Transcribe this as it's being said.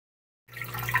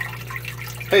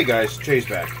Hey guys, Jay's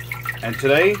back, and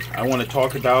today I want to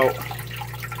talk about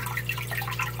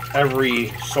every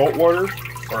saltwater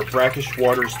or brackish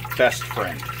water's best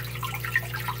friend.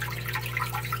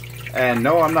 And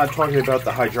no, I'm not talking about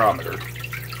the hydrometer.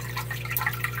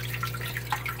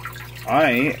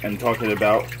 I am talking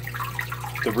about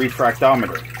the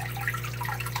refractometer.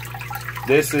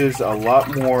 This is a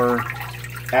lot more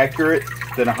accurate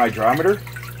than a hydrometer.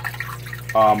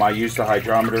 I used a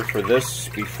hydrometer for this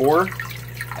before,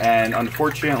 and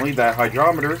unfortunately that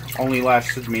hydrometer only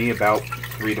lasted me about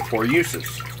 3 to 4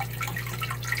 uses.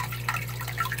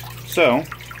 So,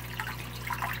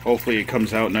 hopefully it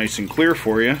comes out nice and clear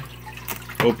for you.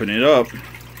 Open it up.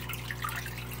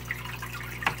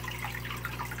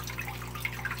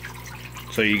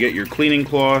 So you get your cleaning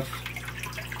cloth.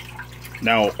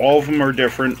 Now all of them are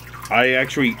different. I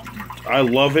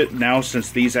love it now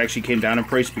since these actually came down in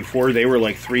price. Before they were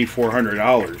like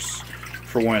 $300-400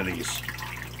 for one of these.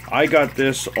 I got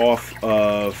this off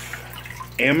of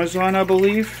Amazon, I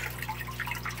believe,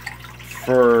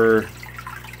 for,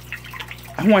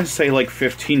 I want to say like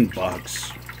 15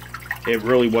 bucks. It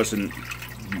really wasn't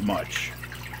much.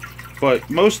 But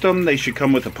most of them, they should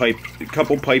come with a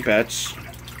couple pipettes,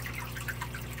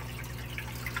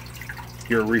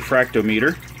 your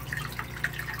refractometer,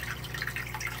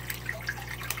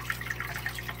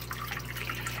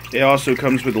 it also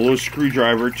comes with a little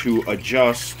screwdriver to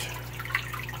adjust.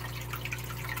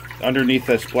 Underneath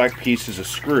this black piece is a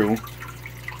screw,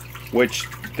 which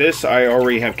this I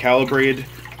already have calibrated.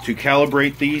 To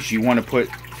calibrate these, you want to put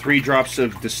 3 drops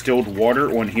of distilled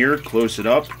water on here, close it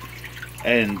up,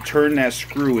 and turn that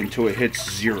screw until it hits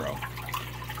 0.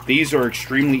 These are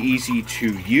extremely easy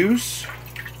to use.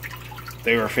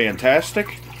 They are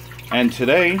fantastic. And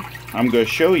today, I'm going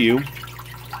to show you,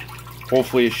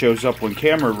 hopefully it shows up on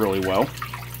camera really well,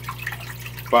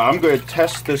 but I'm going to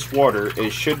test this water.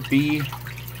 It should be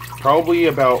probably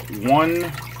about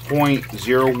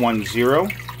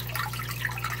 1.010,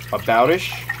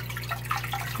 about-ish.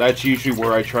 That's usually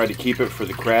where I try to keep it for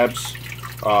the crabs.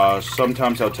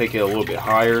 Sometimes I'll take it a little bit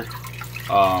higher,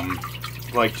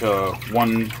 like to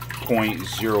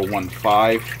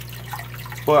 1.015.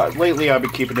 But lately I've been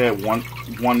keeping it at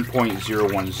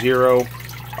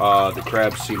 1.010. The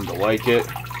crabs seem to like it.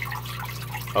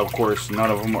 Of course,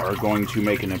 none of them are going to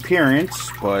make an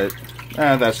appearance, but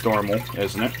that's normal,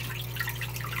 isn't it?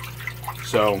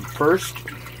 So first,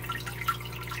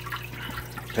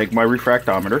 take my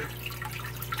refractometer.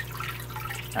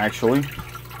 Actually,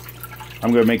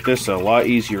 I'm going to make this a lot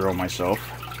easier on myself.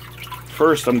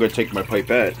 First, I'm going to take my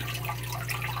pipette,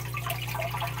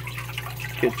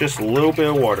 get just a little bit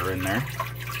of water in there.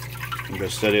 I'm going to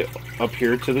set it up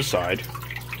here to the side,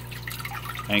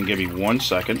 and give me 1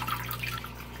 second.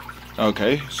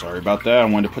 Okay, sorry about that. I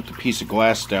wanted to put the piece of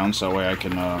glass down so that way I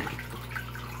can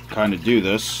kind of do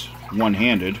this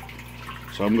one-handed.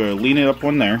 So I'm going to lean it up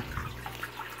on there.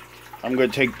 I'm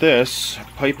going to take this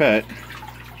pipette,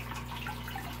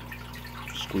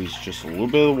 squeeze just a little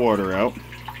bit of water out.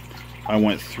 I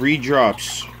want 3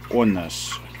 drops on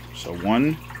this. So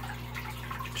 1,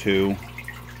 2,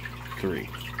 3.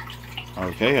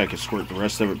 Okay, I can squirt the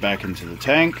rest of it back into the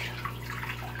tank.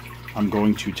 I'm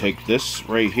going to take this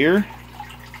right here,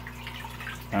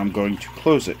 and I'm going to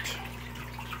close it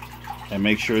and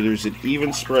make sure there's an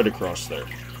even spread across there.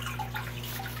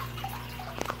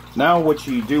 Now what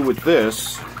you do with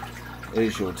this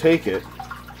is you'll take it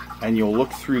and you'll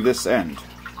look through this end.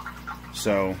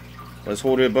 So let's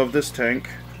hold it above this tank.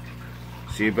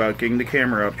 See about getting the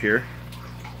camera up here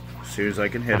as soon as I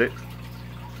can hit it.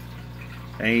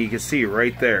 And you can see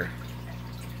right there,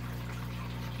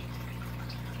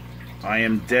 I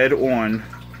am dead on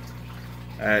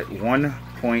at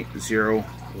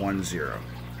 1.010.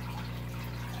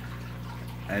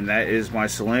 And that is my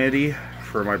salinity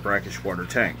for my brackish water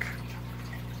tank.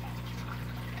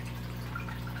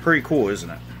 Pretty cool, isn't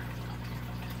it?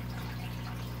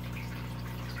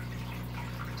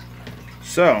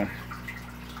 So,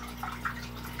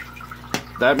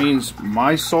 that means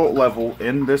my salt level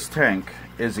in this tank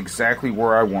is exactly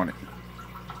where I want it.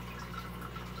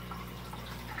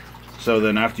 So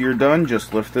then after you're done,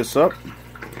 just lift this up,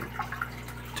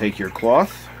 take your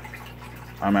cloth.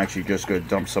 I'm actually just going to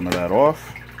dump some of that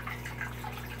off.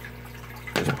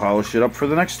 Just polish it up for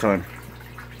the next time.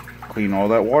 Clean all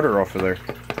that water off of there.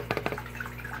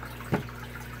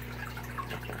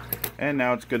 And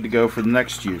now it's good to go for the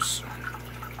next use.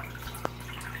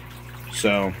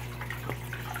 So,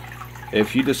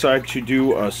 if you decide to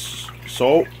do a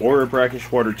salt or a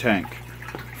brackish water tank,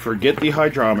 forget the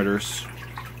hydrometers.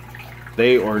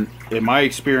 They are, in my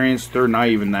experience, they're not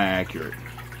even that accurate.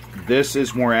 This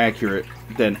is more accurate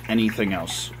than anything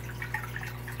else.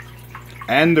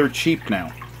 And they're cheap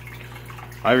now.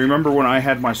 I remember when I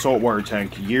had my saltwater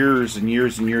tank years and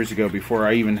years and years ago, before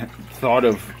I even thought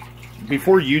of,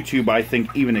 before YouTube I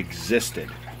think even existed.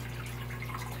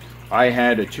 I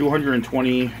had a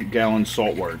 220 gallon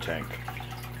saltwater tank.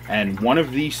 And one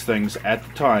of these things at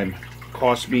the time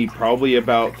cost me probably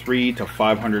about $300 to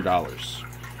 $500.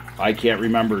 I can't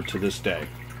remember to this day.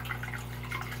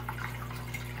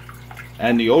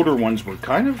 And the older ones were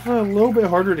kind of a little bit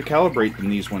harder to calibrate than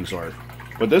these ones are.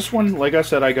 But this one, like I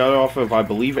said, I got off of, I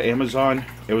believe, Amazon.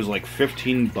 It was like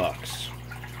 15 bucks.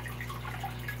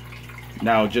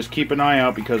 Now, just keep an eye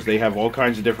out because they have all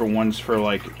kinds of different ones for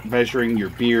like measuring your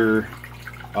beer,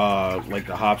 like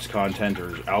the hops content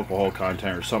or alcohol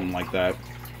content or something like that.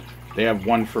 They have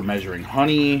one for measuring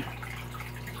honey.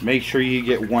 Make sure you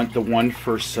get the one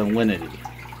for salinity.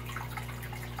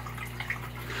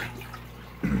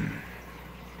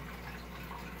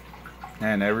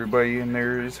 And everybody in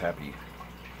there is happy.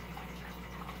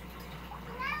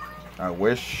 I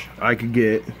wish I could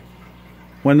get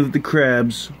one of the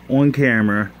crabs on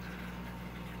camera.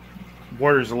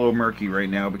 Water's a little murky right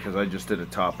now because I just did a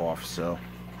top off, so.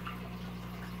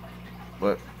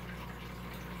 But,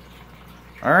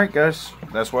 alright guys,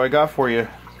 that's what I got for you.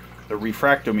 The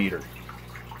refractometer.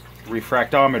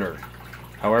 Refractometer.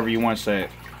 However you want to say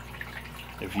it.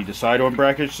 If you decide on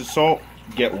brackish to salt,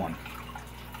 get one.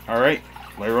 Alright,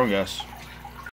 later on guys.